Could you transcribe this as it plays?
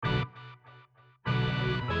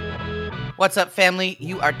What's up, family?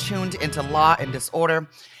 You are tuned into Law and Disorder,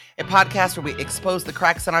 a podcast where we expose the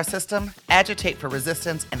cracks in our system, agitate for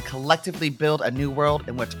resistance, and collectively build a new world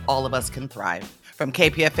in which all of us can thrive. From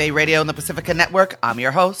KPFA Radio and the Pacifica Network, I'm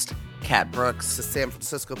your host, Kat Brooks. The San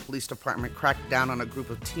Francisco Police Department cracked down on a group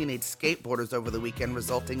of teenage skateboarders over the weekend,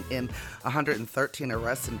 resulting in 113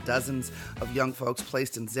 arrests and dozens of young folks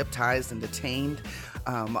placed in zip ties and detained,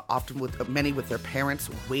 often with many with their parents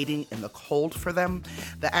waiting in the cold for them.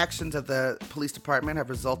 The actions of the police department have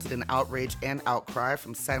resulted in outrage and outcry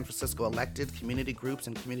from San Francisco elected community groups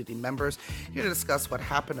and community members. Here to discuss what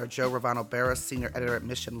happened are Joe Rivano, Barros, senior editor at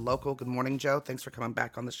Mission Local. Good morning, Joe. Thanks for coming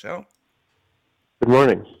back on the show. Good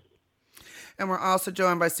morning. And we're also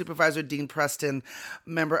joined by Supervisor Dean Preston,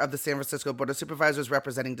 member of the San Francisco Board of Supervisors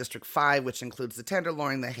representing District 5, which includes the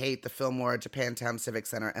Tenderloin, the Haight, the Fillmore, Japantown Civic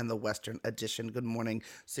Center, and the Western Addition. Good morning,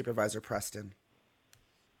 Supervisor Preston.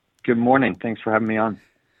 Good morning. Thanks for having me on.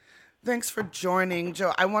 Thanks for joining.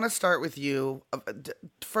 Joe, I want to start with you.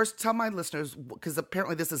 First, tell my listeners, because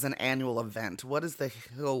apparently this is an annual event, what is the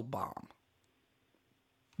Hill Bomb?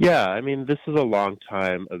 Yeah, I mean, this is a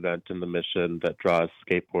long-time event in the Mission that draws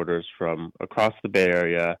skateboarders from across the Bay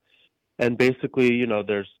Area. And basically, you know,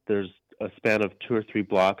 there's a span of 2 or 3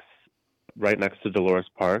 blocks right next to Dolores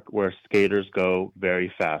Park where skaters go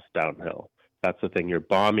very fast downhill. That's the thing. You're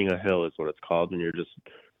bombing a hill is what it's called, and you're just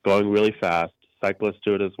going really fast. Cyclists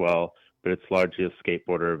do it as well, but it's largely a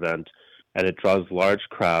skateboarder event. And it draws large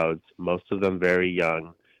crowds, most of them very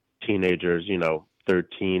young, teenagers,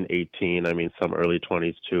 13, 18, I mean, some early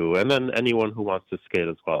 20s too, and then anyone who wants to skate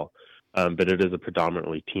as well. But it is a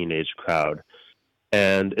predominantly teenage crowd.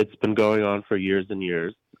 And it's been going on for years and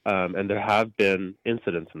years, and there have been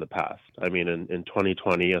incidents in the past. I mean, in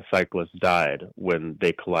 2020, a cyclist died when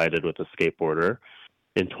they collided with a skateboarder.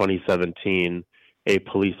 In 2017, a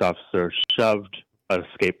police officer shoved a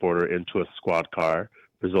skateboarder into a squad car,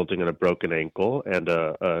 resulting in a broken ankle and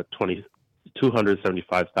a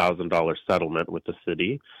 $275,000 settlement with the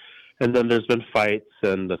city. And then there's been fights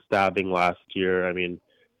and the stabbing last year. I mean,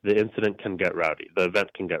 the incident can get rowdy. The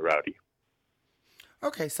event can get rowdy.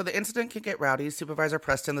 Okay, so the incident can get rowdy. Supervisor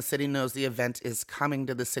Preston, the city knows the event is coming.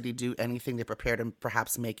 Did the city do anything to prepare to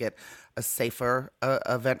perhaps make it a safer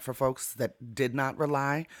event for folks that did not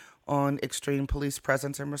rely on extreme police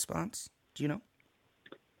presence and response? Do you know?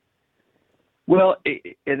 Well,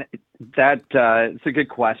 it's a good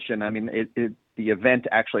question. I mean, the event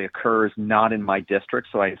actually occurs not in my district,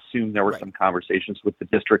 so I assume there were some conversations with the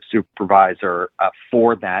district supervisor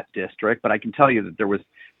for that district. But I can tell you that there was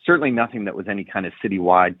certainly nothing that was any kind of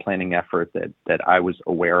citywide planning effort that I was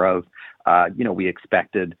aware of. We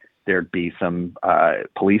expected there'd be some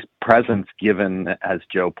police presence given, as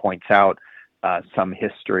Joe points out, some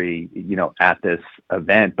history, at this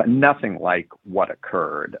event, but nothing like what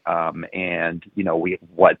occurred.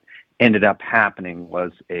 What ended up happening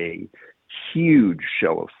was a huge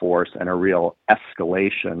show of force and a real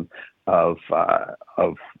escalation of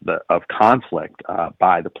conflict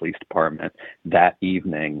by the police department that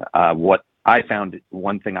evening. One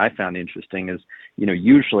thing I found interesting is,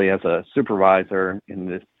 usually as a supervisor in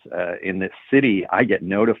this city, I get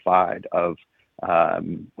notified of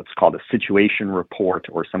what's called a situation report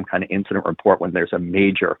or some kind of incident report when there's a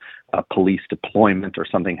major police deployment or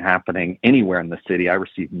something happening anywhere in the city. I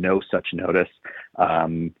received no such notice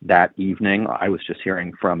that evening. I was just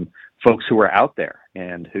hearing from folks who were out there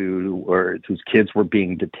and whose kids were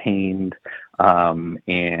being detained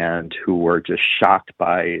and who were just shocked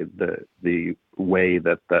by the way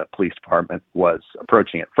that the police department was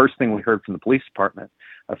approaching it. First thing we heard from the police department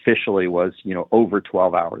officially was, over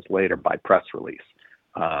 12 hours later by press release,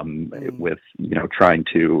 with, trying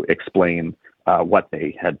to explain what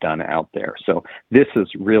they had done out there. So this is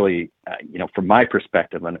really, from my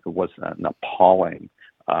perspective, and it was an appalling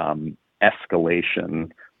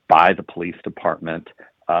escalation by the police department.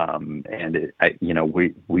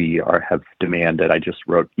 We have demanded, I just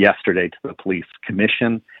wrote yesterday to the police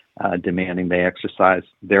commission, demanding they exercise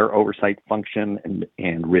their oversight function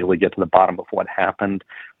and really get to the bottom of what happened.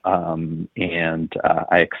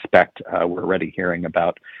 I expect we're already hearing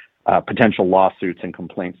about potential lawsuits and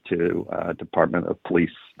complaints to Department of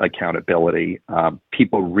Police accountability.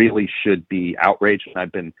 People really should be outraged, and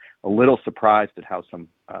I've been a little surprised at how some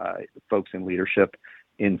folks in leadership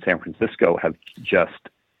in San Francisco have just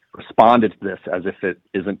responded to this as if it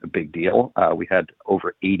isn't a big deal. We had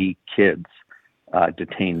over 80 kids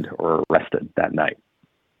detained or arrested that night.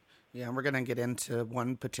 Yeah, and we're going to get into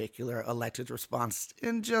one particular elected response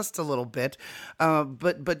in just a little bit.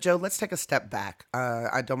 But Joe, let's take a step back.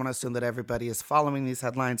 I don't want to assume that everybody is following these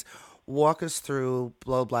headlines. walk us through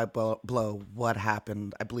blow by blow what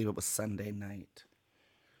happened. I believe it was Sunday night.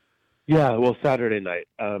 Yeah, well, Saturday night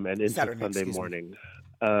and into Saturday night, Sunday excuse me.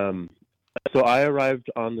 morning. So I arrived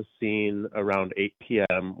on the scene around 8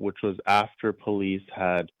 p.m., which was after police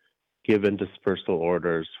had given dispersal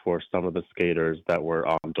orders for some of the skaters that were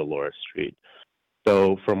on Dolores Street.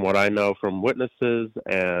 So from what I know from witnesses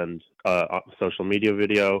and social media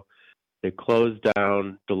video, they closed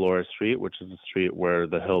down Dolores Street, which is the street where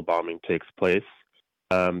the hill bombing takes place.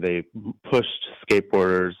 They pushed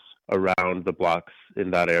skateboarders around the blocks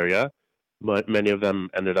in that area. But many of them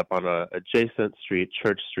ended up on a adjacent street,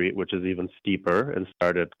 Church Street, which is even steeper, and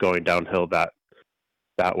started going downhill that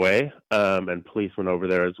way. And police went over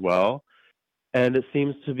there as well. And it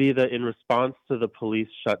seems to be that in response to the police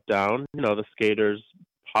shutdown, the skaters,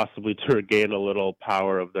 possibly to regain a little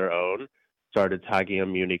power of their own, started tagging a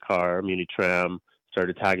muni tram,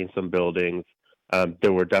 started tagging some buildings.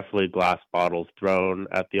 There were definitely glass bottles thrown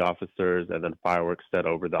at the officers and then fireworks set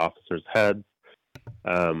over the officers' heads.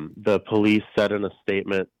 The police said in a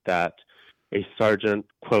statement that a sergeant,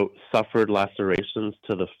 quote, suffered lacerations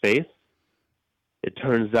to the face. It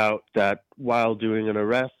turns out that while doing an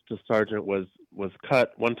arrest, the sergeant was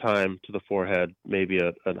cut one time to the forehead, maybe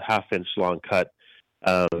a half-inch long cut,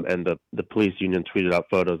 and the police union tweeted out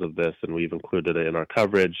photos of this, and we've included it in our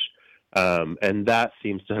coverage. And that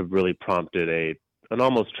seems to have really prompted an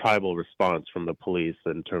almost tribal response from the police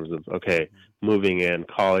in terms of, okay, moving in,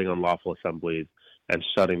 calling unlawful assemblies, and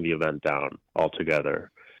shutting the event down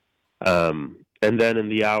altogether. And then in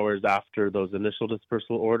the hours after those initial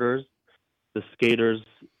dispersal orders,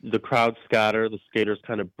 the crowd scatter, the skaters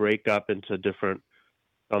kind of break up into different,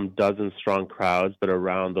 dozen-strong crowds, but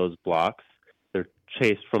around those blocks. They're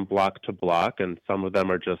chased from block to block, and some of them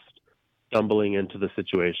are just stumbling into the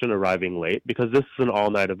situation, arriving late, because this is an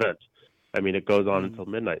all-night event. I mean, it goes on until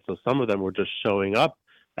midnight. So some of them were just showing up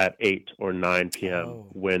at 8 or 9 p.m.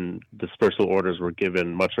 when dispersal orders were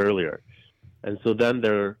given much earlier. And so then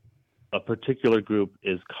a particular group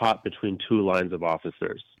is caught between two lines of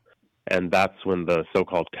officers. And that's when the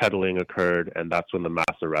so-called kettling occurred, and that's when the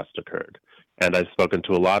mass arrest occurred. And I've spoken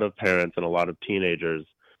to a lot of parents and a lot of teenagers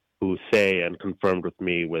who say and confirmed with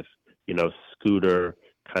me with, scooter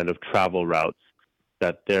kind of travel routes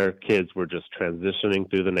that their kids were just transitioning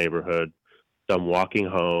through the neighborhood, some walking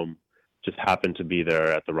home, just happened to be there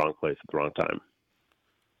at the wrong place at the wrong time.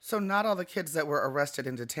 So not all the kids that were arrested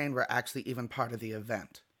and detained were actually even part of the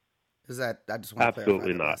event. Is that, I just want to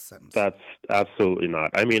absolutely clarify not. Sentence. That's absolutely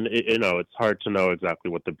not. I mean, it's hard to know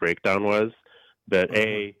exactly what the breakdown was, but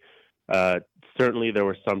certainly there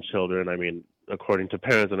were some children, I mean, according to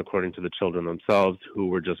parents and according to the children themselves, who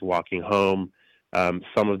were just walking home,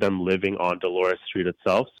 some of them living on Dolores Street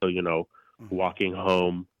itself, so, walking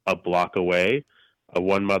home a block away.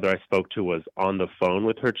 One mother I spoke to was on the phone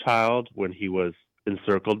with her child when he was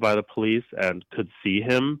encircled by the police and could see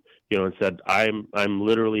him, and said, I'm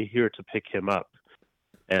literally here to pick him up.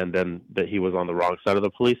 And then that he was on the wrong side of the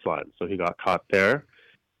police line. So he got caught there.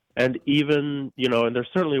 And even, and there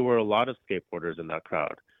certainly were a lot of skateboarders in that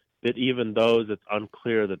crowd, but even those, it's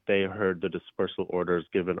unclear that they heard the dispersal orders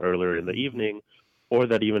given earlier in the evening, or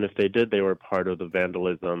that even if they did, they were part of the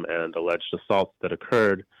vandalism and alleged assaults that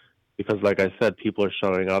occurred. Because like I said, people are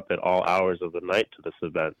showing up at all hours of the night to this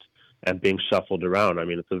event and being shuffled around. I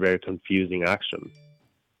mean, it's a very confusing action.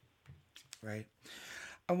 Right.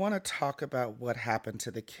 I want to talk about what happened to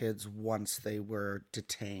the kids once they were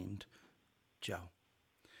detained. Joe,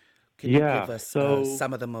 can you give us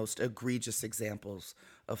some of the most egregious examples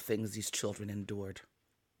of things these children endured?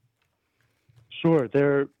 Sure.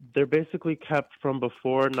 They're basically kept from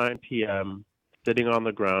before 9 p.m., sitting on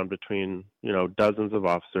the ground between, dozens of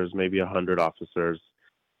officers, maybe 100 officers.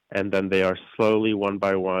 And then they are slowly, one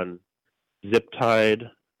by one, zip-tied,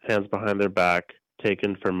 hands behind their back,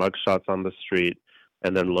 taken for mugshots on the street,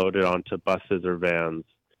 and then loaded onto buses or vans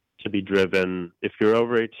to be driven, if you're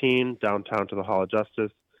over 18, downtown to the Hall of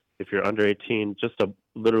Justice. If you're under 18, just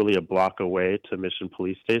literally a block away to Mission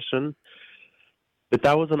Police Station. But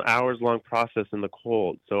that was an hours-long process in the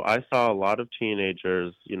cold. So I saw a lot of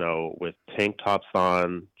teenagers, with tank tops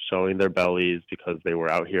on, showing their bellies because they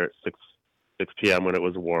were out here at 6 p.m. when it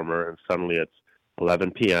was warmer, and suddenly it's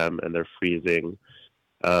 11 p.m. and they're freezing.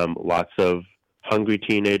 Lots of hungry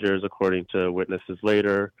teenagers, according to witnesses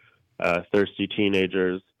later, thirsty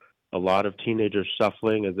teenagers, a lot of teenagers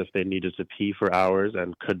shuffling as if they needed to pee for hours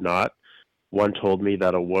and could not. One told me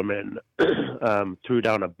that a woman threw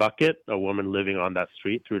down a bucket, a woman living on that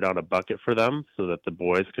street threw down a bucket for them so that the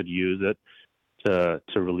boys could use it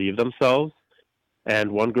to relieve themselves.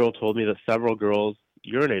 And one girl told me that several girls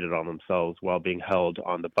urinated on themselves while being held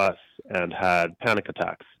on the bus and had panic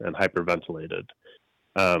attacks and hyperventilated.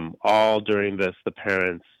 All during this, the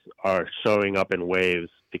parents are showing up in waves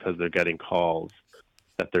because they're getting calls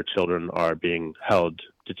that their children are being held,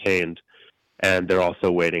 detained, and they're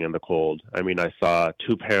also waiting in the cold. I mean, I saw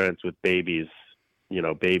two parents with babies,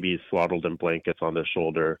 babies swaddled in blankets on their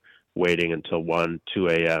shoulder, waiting until 2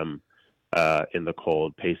 a.m. In the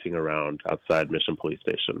cold, pacing around outside Mission Police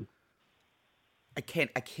Station. I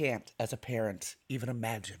can't, as a parent, even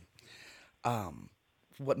imagine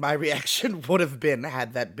what my reaction would have been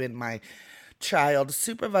had that been my child.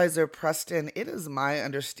 Supervisor Preston, it is my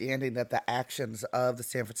understanding that the actions of the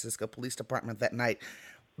San Francisco Police Department that night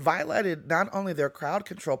violated not only their crowd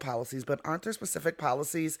control policies, but aren't there specific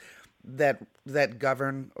policies that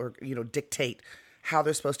govern or dictate how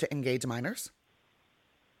they're supposed to engage minors?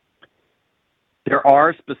 There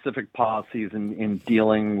are specific policies in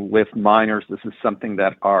dealing with minors. This is something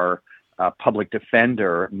that our public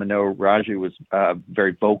defender, Manoj Raju, was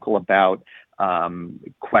very vocal about,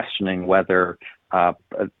 questioning whether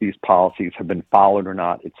these policies have been followed or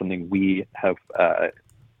not. It's something we have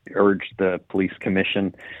urged the police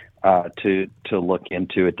commission to look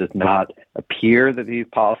into. It does not appear that these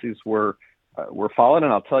policies were followed,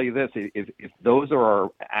 and I'll tell you this: if those are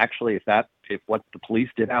actually if what the police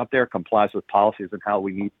did out there complies with policies and how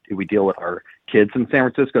we deal with our kids in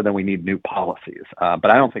San Francisco, then we need new policies.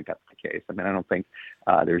 But I don't think that's the case. I mean, I don't think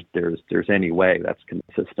there's any way that's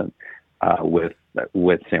consistent with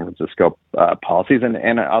San Francisco policies.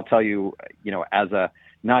 And I'll tell you, as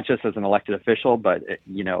not just as an elected official, but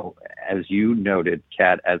as you noted,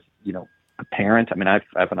 Kat, as a parent. I mean, I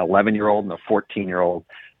have an 11-year-old and a 14-year-old.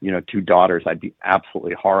 Two daughters. I'd be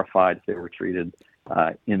absolutely horrified if they were treated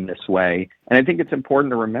in this way. And I think it's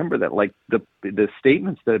important to remember that, like, the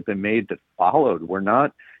statements that have been made that followed were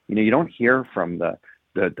not, you don't hear from the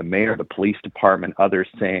mayor, the police department, others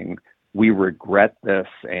saying, we regret this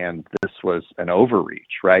and this was an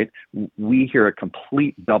overreach, right? We hear a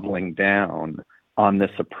complete doubling down on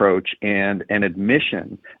this approach and an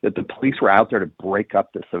admission that the police were out there to break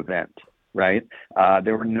up this event, right?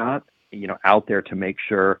 They were not out there to make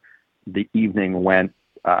sure the evening went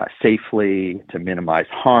safely, to minimize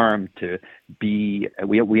harm, we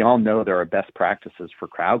all know there are best practices for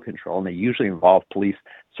crowd control, and they usually involve police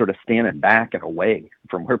sort of standing back and away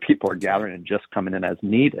from where people are gathering and just coming in as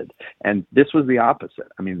needed. And this was the opposite.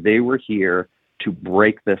 I mean, they were here to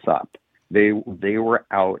break this up. They were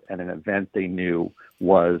out at an event they knew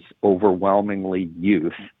was overwhelmingly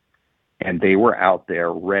youth, and they were out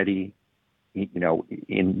there ready,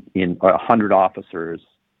 in 100 officers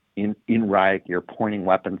in riot gear pointing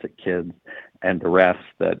weapons at kids, and the rest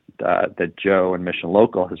that Joe and Mission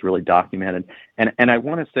Local has really documented. And I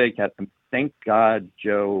want to say, Kat, thank God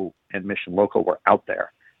Joe and Mission Local were out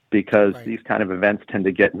there, because These kind of events tend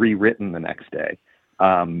to get rewritten the next day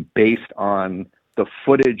based on the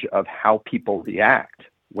footage of how people react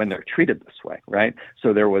when they're treated this way, right?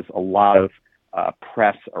 So there was a lot of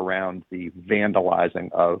press around the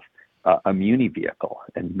vandalizing of a Muni vehicle,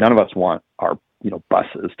 and none of us want our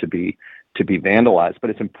buses to be vandalized. But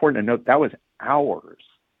it's important to note that was hours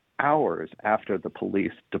after the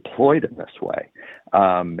police deployed in this way,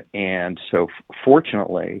 and so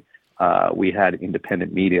fortunately we had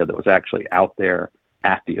independent media that was actually out there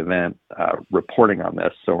at the event reporting on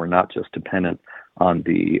this, so we're not just dependent on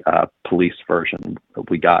the police version that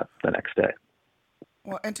we got the next day.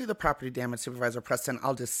 Well, and to the property damage supervisor, Preston,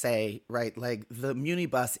 I'll just say, right, like, the Muni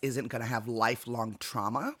bus isn't going to have lifelong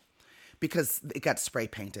trauma because it got spray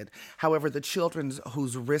painted. However, the children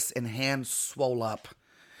whose wrists and hands swole up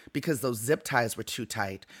because those zip ties were too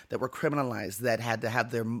tight, that were criminalized, that had to have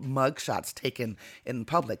their mug shots taken in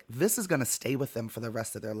public, this is going to stay with them for the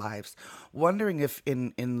rest of their lives. Wondering if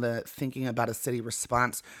in the thinking about a city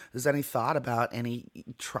response, there's any thought about any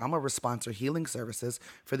trauma response or healing services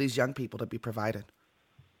for these young people to be provided.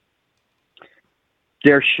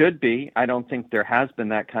 There should be. I don't think there has been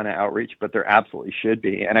that kind of outreach, but there absolutely should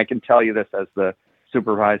be. And I can tell you this as the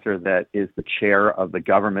supervisor that is the chair of the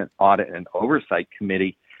Government Audit and Oversight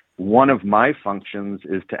Committee. One of my functions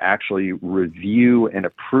is to actually review and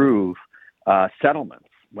approve settlements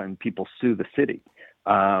when people sue the city.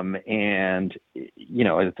 And,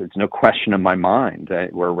 there's no question in my mind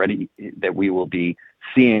that we're ready, that we will be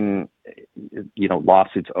seeing,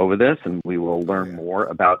 lawsuits over this, and we will learn more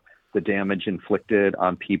about the damage inflicted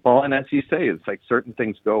on people. And as you say, it's like certain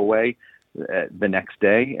things go away the next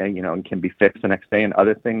day, and can be fixed the next day, and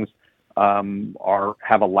other things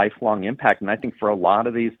have a lifelong impact. And I think for a lot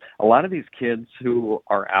of these kids who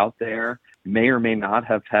are out there, may or may not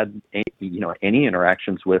have had any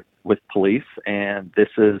interactions with police, and this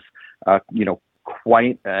is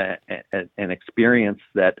quite an experience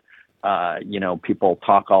that people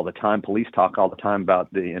talk all the time. Police talk all the time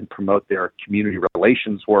about and promote their community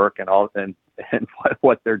relations work and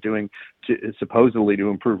what they're doing to supposedly to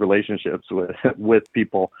improve relationships with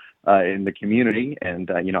people in the community. And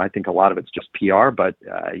I think a lot of it's just PR. But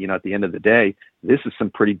at the end of the day, this is some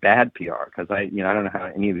pretty bad PR, because I don't know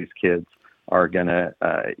how any of these kids are gonna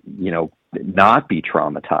not be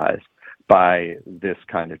traumatized by this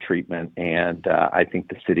kind of treatment. And I think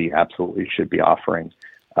the city absolutely should be offering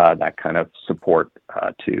that kind of support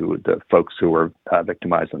to the folks who were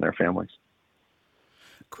victimized and their families.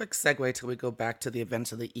 Quick segue till we go back to the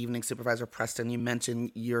events of the evening. Supervisor Preston, you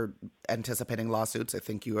mentioned you're anticipating lawsuits. I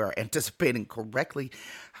think you are anticipating correctly.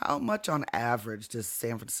 How much on average does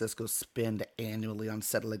San Francisco spend annually on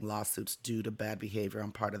settling lawsuits due to bad behavior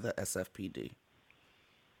on part of the SFPD?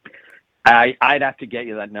 I'd have to get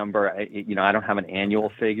you that number. I don't have an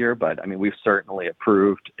annual figure, but I mean, we've certainly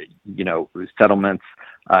approved, settlements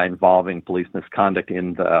involving police misconduct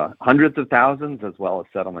in the hundreds of thousands, as well as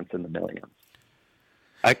settlements in the millions.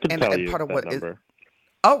 I can tell you part of that number.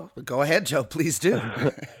 Go ahead, Joe. Please do.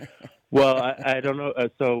 Well, I don't know.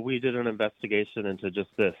 So we did an investigation into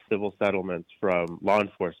just this civil settlements from law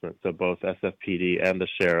enforcement, so both SFPD and the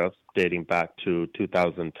sheriffs, dating back to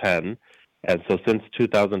 2010. And so since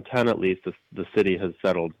 2010, at least, the city has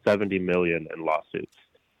settled $70 million in lawsuits.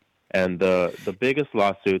 And the biggest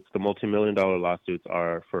lawsuits, the multi-million-dollar lawsuits,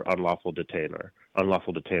 are for unlawful imprisonment,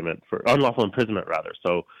 rather.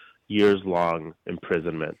 So years-long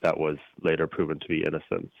imprisonment that was later proven to be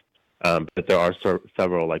innocent. But there are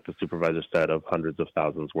several, like the supervisor said, of hundreds of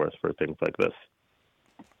thousands worth for things like this.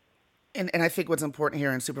 And I think what's important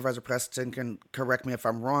here, and Supervisor Preston can correct me if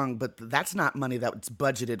I'm wrong, but that's not money that's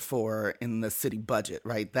budgeted for in the city budget,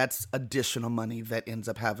 right? That's additional money that ends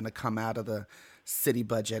up having to come out of the city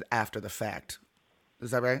budget after the fact.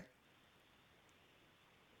 Is that right?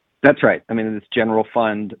 That's right. I mean, it's general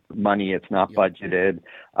fund money. It's not budgeted.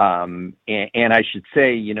 And I should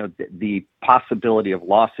say, the possibility of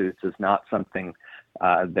lawsuits is not something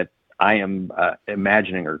that I am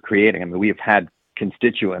imagining or creating. I mean, we have had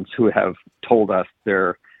constituents who have told us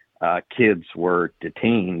their kids were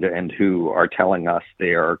detained and who are telling us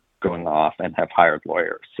they are going off and have hired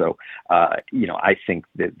lawyers. So, I think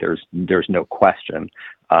that there's no question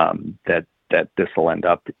that this will end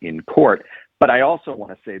up in court. But I also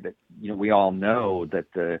want to say that, we all know that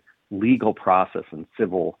the legal process in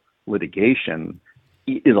civil litigation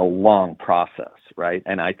is a long process, right?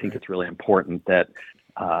 And I think it's really important that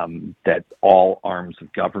all arms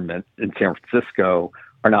of government in San Francisco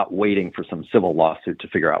are not waiting for some civil lawsuit to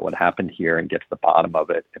figure out what happened here and get to the bottom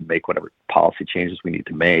of it and make whatever policy changes we need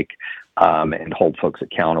to make, and hold folks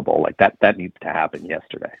accountable. Like that needs to happen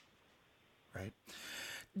yesterday. Right.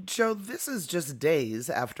 Joe, this is just days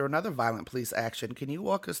after another violent police action. Can you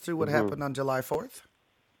walk us through what happened on July 4th?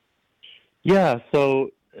 Yeah,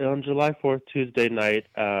 so on July 4th, Tuesday night,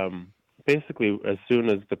 basically as soon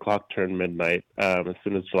as the clock turned midnight, as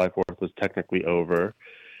soon as July 4th was technically over,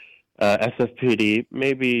 SFPD,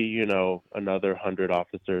 maybe, another 100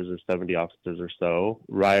 officers or 70 officers or so,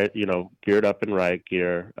 geared up in riot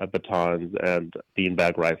gear, batons, and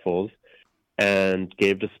beanbag rifles, and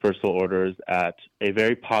gave dispersal orders at a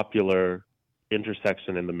very popular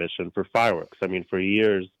intersection in the Mission for fireworks. I mean, for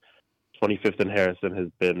years, 25th and Harrison has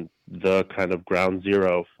been the kind of ground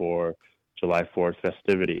zero for July 4th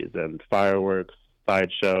festivities and fireworks,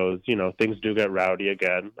 sideshows. Things do get rowdy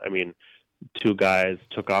again. I mean, two guys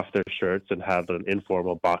took off their shirts and had an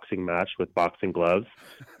informal boxing match with boxing gloves,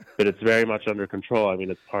 but it's very much under control. I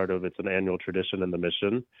mean, it's an annual tradition in the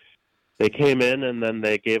Mission. They came in and then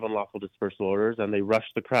they gave unlawful dispersal orders and they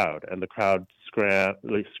rushed the crowd, and the crowd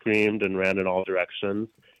screamed and ran in all directions.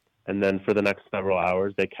 And then for the next several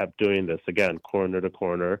hours, they kept doing this again, corner to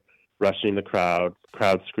corner, rushing the crowd.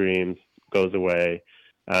 Crowd screams, goes away.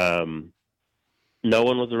 No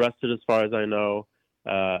one was arrested as far as I know.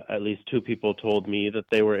 At least two people told me that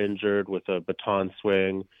they were injured with a baton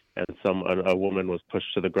swing, and a woman was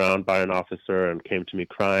pushed to the ground by an officer and came to me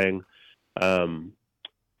crying.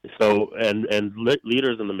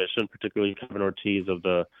 Leaders in the Mission, particularly Kevin Ortiz of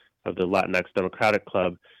the Latinx Democratic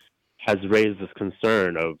Club, has raised this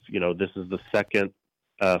concern of, this is the second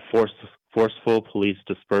forceful police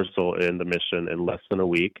dispersal in the Mission in less than a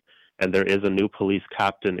week. And there is a new police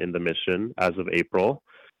captain in the Mission as of April,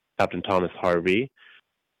 Captain Thomas Harvey.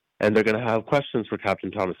 And they're going to have questions for Captain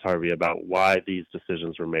Thomas Harvey about why these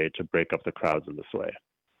decisions were made to break up the crowds in this way.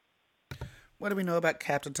 What do we know about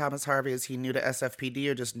Captain Thomas Harvey? Is he new to SFPD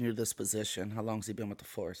or just new to this position? How long has he been with the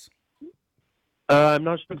force? I'm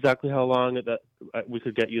not sure exactly how long that we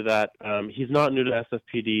could get you that. He's not new to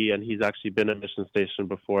SFPD, and he's actually been at Mission Station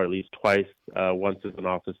before, at least twice. Once as an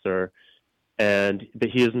officer, but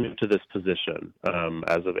he is new to this position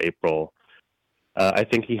as of April. I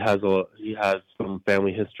think he has some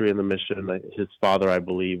family history in the mission. His father, I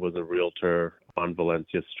believe, was a realtor on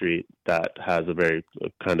Valencia Street that has a very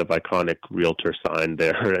kind of iconic realtor sign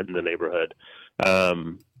there in the neighborhood.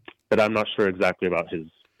 But I'm not sure exactly about his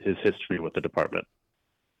history with the department.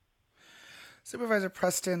 Supervisor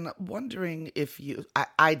Preston, wondering if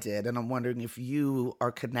I did, and I'm wondering if you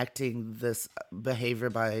are connecting this behavior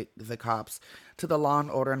by the cops to the law and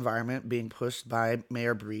order environment being pushed by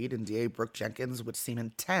Mayor Breed and DA Brooke Jenkins, which seem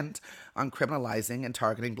intent on criminalizing and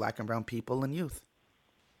targeting Black and brown people and youth.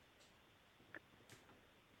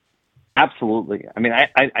 Absolutely. I mean,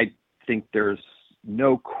 I think there's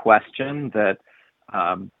no question that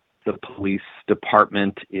the police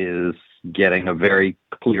department is getting a very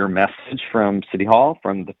clear message from City Hall,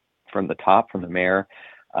 from the top, from the mayor,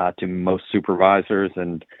 to most supervisors,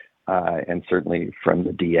 and certainly from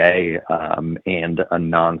the DA, and a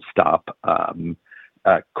nonstop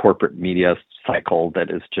corporate media cycle that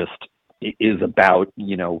is about,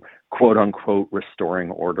 quote unquote,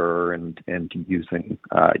 restoring order and using,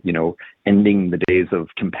 ending the days of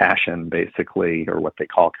compassion, basically, or what they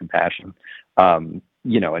call compassion. And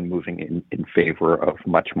moving in favor of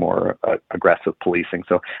much more aggressive policing.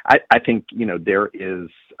 So I think, there is,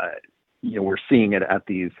 we're seeing it at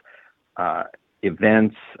these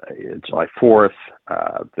events, July 4th,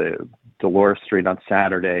 the Dolores Street on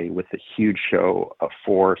Saturday with a huge show of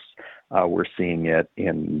force. We're seeing it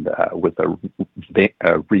with a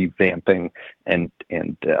revamping and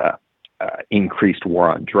increased war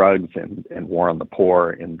on drugs and war on the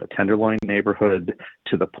poor in the Tenderloin neighborhood,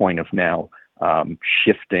 to the point of now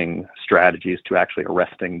shifting strategies to actually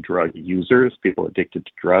arresting drug users, people addicted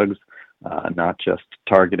to drugs, not just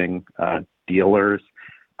targeting dealers.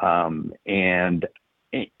 And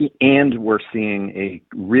we're seeing a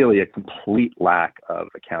complete lack of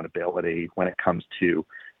accountability when it comes to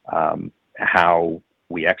how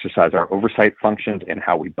we exercise our oversight functions and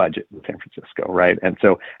how we budget in San Francisco, right? And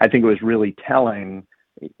so I think it was really telling,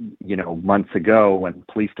 months ago when the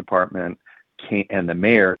police department and the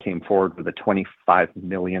mayor came forward with a $25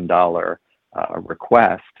 million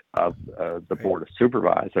request of the Board of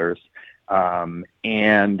Supervisors.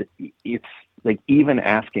 And it's like, even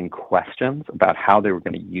asking questions about how they were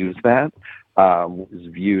going to use that was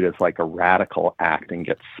viewed as like a radical act and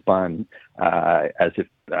gets spun as if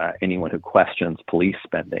anyone who questions police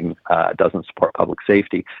spending doesn't support public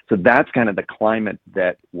safety. So that's kind of the climate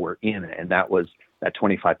that we're in. And that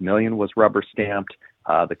 $25 million was rubber stamped.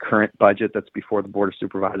 The current budget that's before the Board of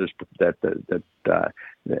Supervisors that the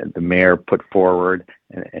mayor put forward,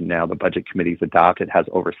 and now the Budget Committee's adopted, has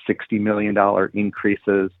over $60 million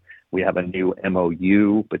increases. We have a new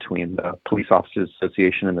MOU between the Police Officers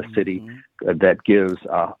Association and the city that gives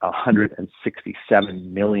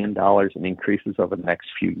 $167 million in increases over the next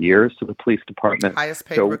few years to the police department. Highest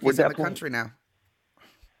paid rookies in the country now.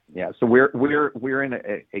 Yeah, so we're in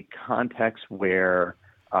a context where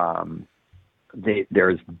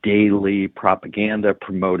there's daily propaganda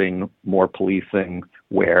promoting more policing,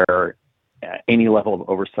 where any level of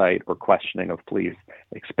oversight or questioning of police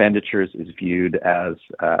expenditures is viewed as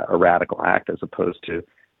a radical act, as opposed to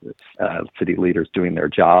city leaders doing their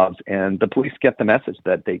jobs. And the police get the message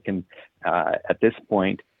that they can, at this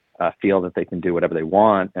point, feel that they can do whatever they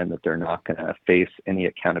want, and that they're not going to face any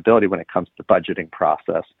accountability when it comes to the budgeting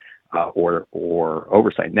process or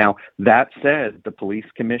oversight. Now, that said, the police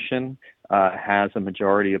commission has a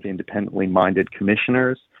majority of independently minded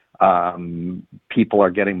commissioners. People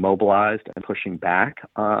are getting mobilized and pushing back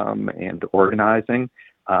and organizing.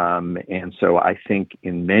 And so I think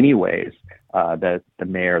in many ways that the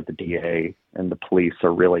mayor, the DA, and the police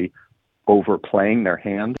are really overplaying their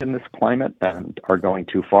hand in this climate and are going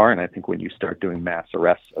too far. And I think when you start doing mass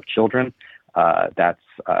arrests of children, that's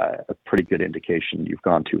a pretty good indication you've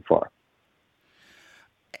gone too far.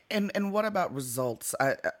 And what about results?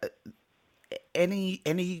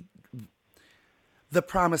 The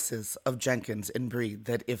promises of Jenkins and Breed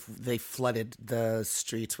that if they flooded the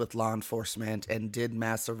streets with law enforcement and did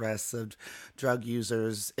mass arrests of drug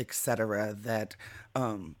users, etc., that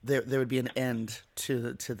there would be an end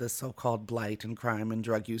to the so-called blight and crime and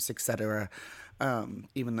drug use, etc.,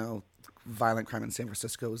 even though violent crime in San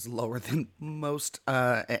Francisco is lower than most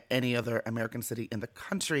any other American city in the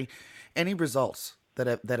country. Any results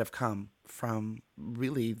that have come from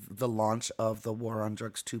really the launch of the War on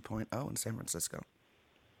Drugs 2.0 in San Francisco?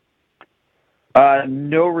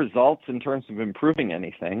 No results in terms of improving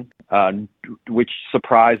anything, which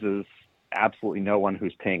surprises absolutely no one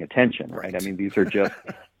who's paying attention, right? I mean, these are just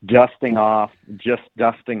dusting off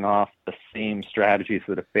the same strategies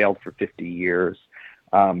that have failed for 50 years.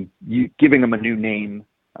 You giving them a new name,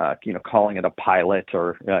 calling it a pilot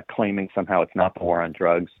or claiming somehow it's not the war on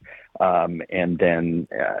drugs, and then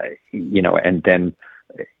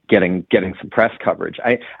getting some press coverage.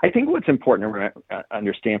 I think what's important to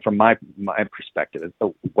understand from my perspective is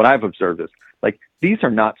what I've observed is like these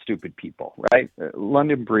are not stupid people, right?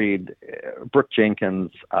 London Breed, Brooke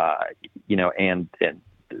Jenkins, and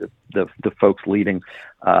the folks leading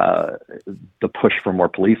the push for more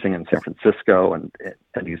policing in San Francisco and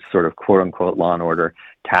these sort of quote unquote law and order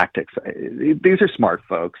tactics. These are smart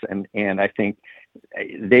folks, and I think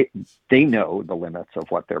they know the limits of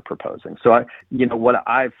what they're proposing. So what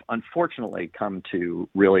I've unfortunately come to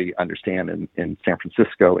really understand in San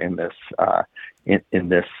Francisco in this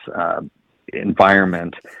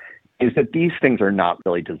environment is that these things are not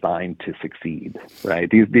really designed to succeed, right?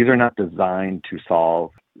 These are not designed to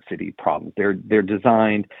solve city problems. They're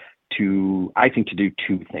designed to, I think, to do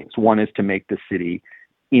two things. One is to make the city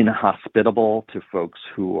inhospitable to folks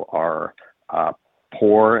who are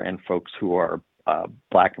poor and folks who are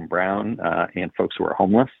Black and brown and folks who are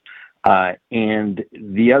homeless. And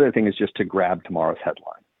the other thing is just to grab tomorrow's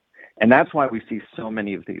headline. And that's why we see so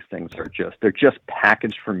many of these things they're just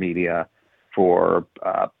packaged for media, for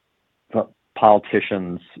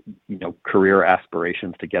politicians, career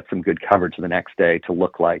aspirations to get some good coverage the next day, to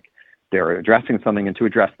look like they're addressing something and to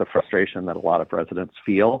address the frustration that a lot of residents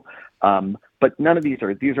feel. But none of these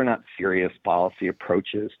are not serious policy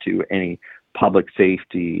approaches to any public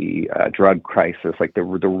safety, drug crisis, like the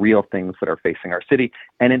real things that are facing our city.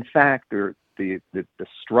 And in fact, the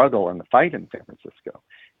struggle and the fight in San Francisco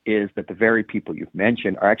is that the very people you've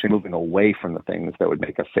mentioned are actually moving away from the things that would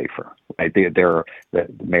make us safer. Right? The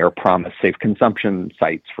mayor promised safe consumption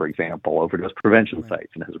sites, for example, overdose prevention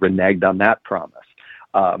sites, and has reneged on that promise.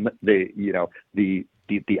 The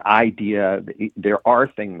idea that there are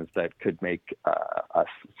things that could make us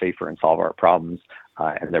safer and solve our problems,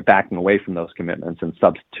 and they're backing away from those commitments and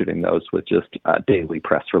substituting those with just daily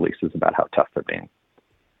press releases about how tough they're being.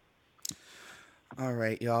 All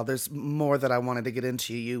right, y'all. There's more that I wanted to get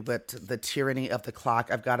into you, but the tyranny of the clock.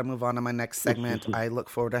 I've got to move on to my next segment. I look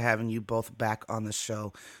forward to having you both back on the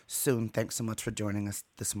show soon. Thanks so much for joining us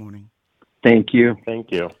this morning. Thank you.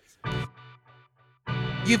 Thank you.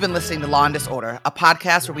 You've been listening to Law and Disorder, a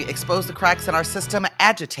podcast where we expose the cracks in our system,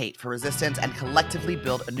 agitate for resistance, and collectively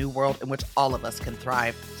build a new world in which all of us can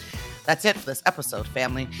thrive. That's it for this episode,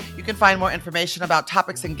 family. You can find more information about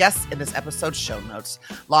topics and guests in this episode's show notes.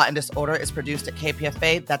 Law and Disorder is produced at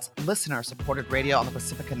KPFA. That's listener-supported radio on the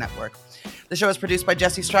Pacifica Network. The show is produced by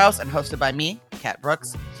Jesse Strauss and hosted by me, Kat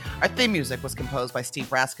Brooks. Our theme music was composed by Steve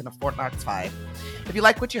Raskin of Fort Knox 5. If you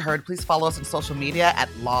like what you heard, please follow us on social media at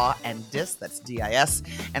Law and Dis, that's DIS,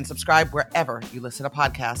 and subscribe wherever you listen to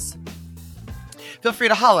podcasts. Feel free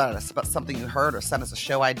to holler at us about something you heard or send us a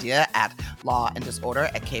show idea at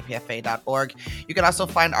lawanddisorder@kpfa.org. You can also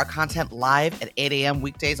find our content live at 8 a.m.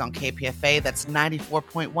 weekdays on KPFA. That's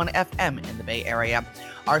 94.1 FM in the Bay Area.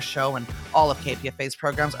 Our show and all of KPFA's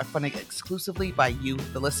programs are funded exclusively by you,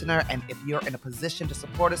 the listener. And if you're in a position to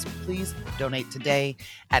support us, please donate today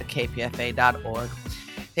at kpfa.org.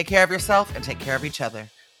 Take care of yourself and take care of each other.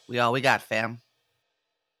 We all we got, fam.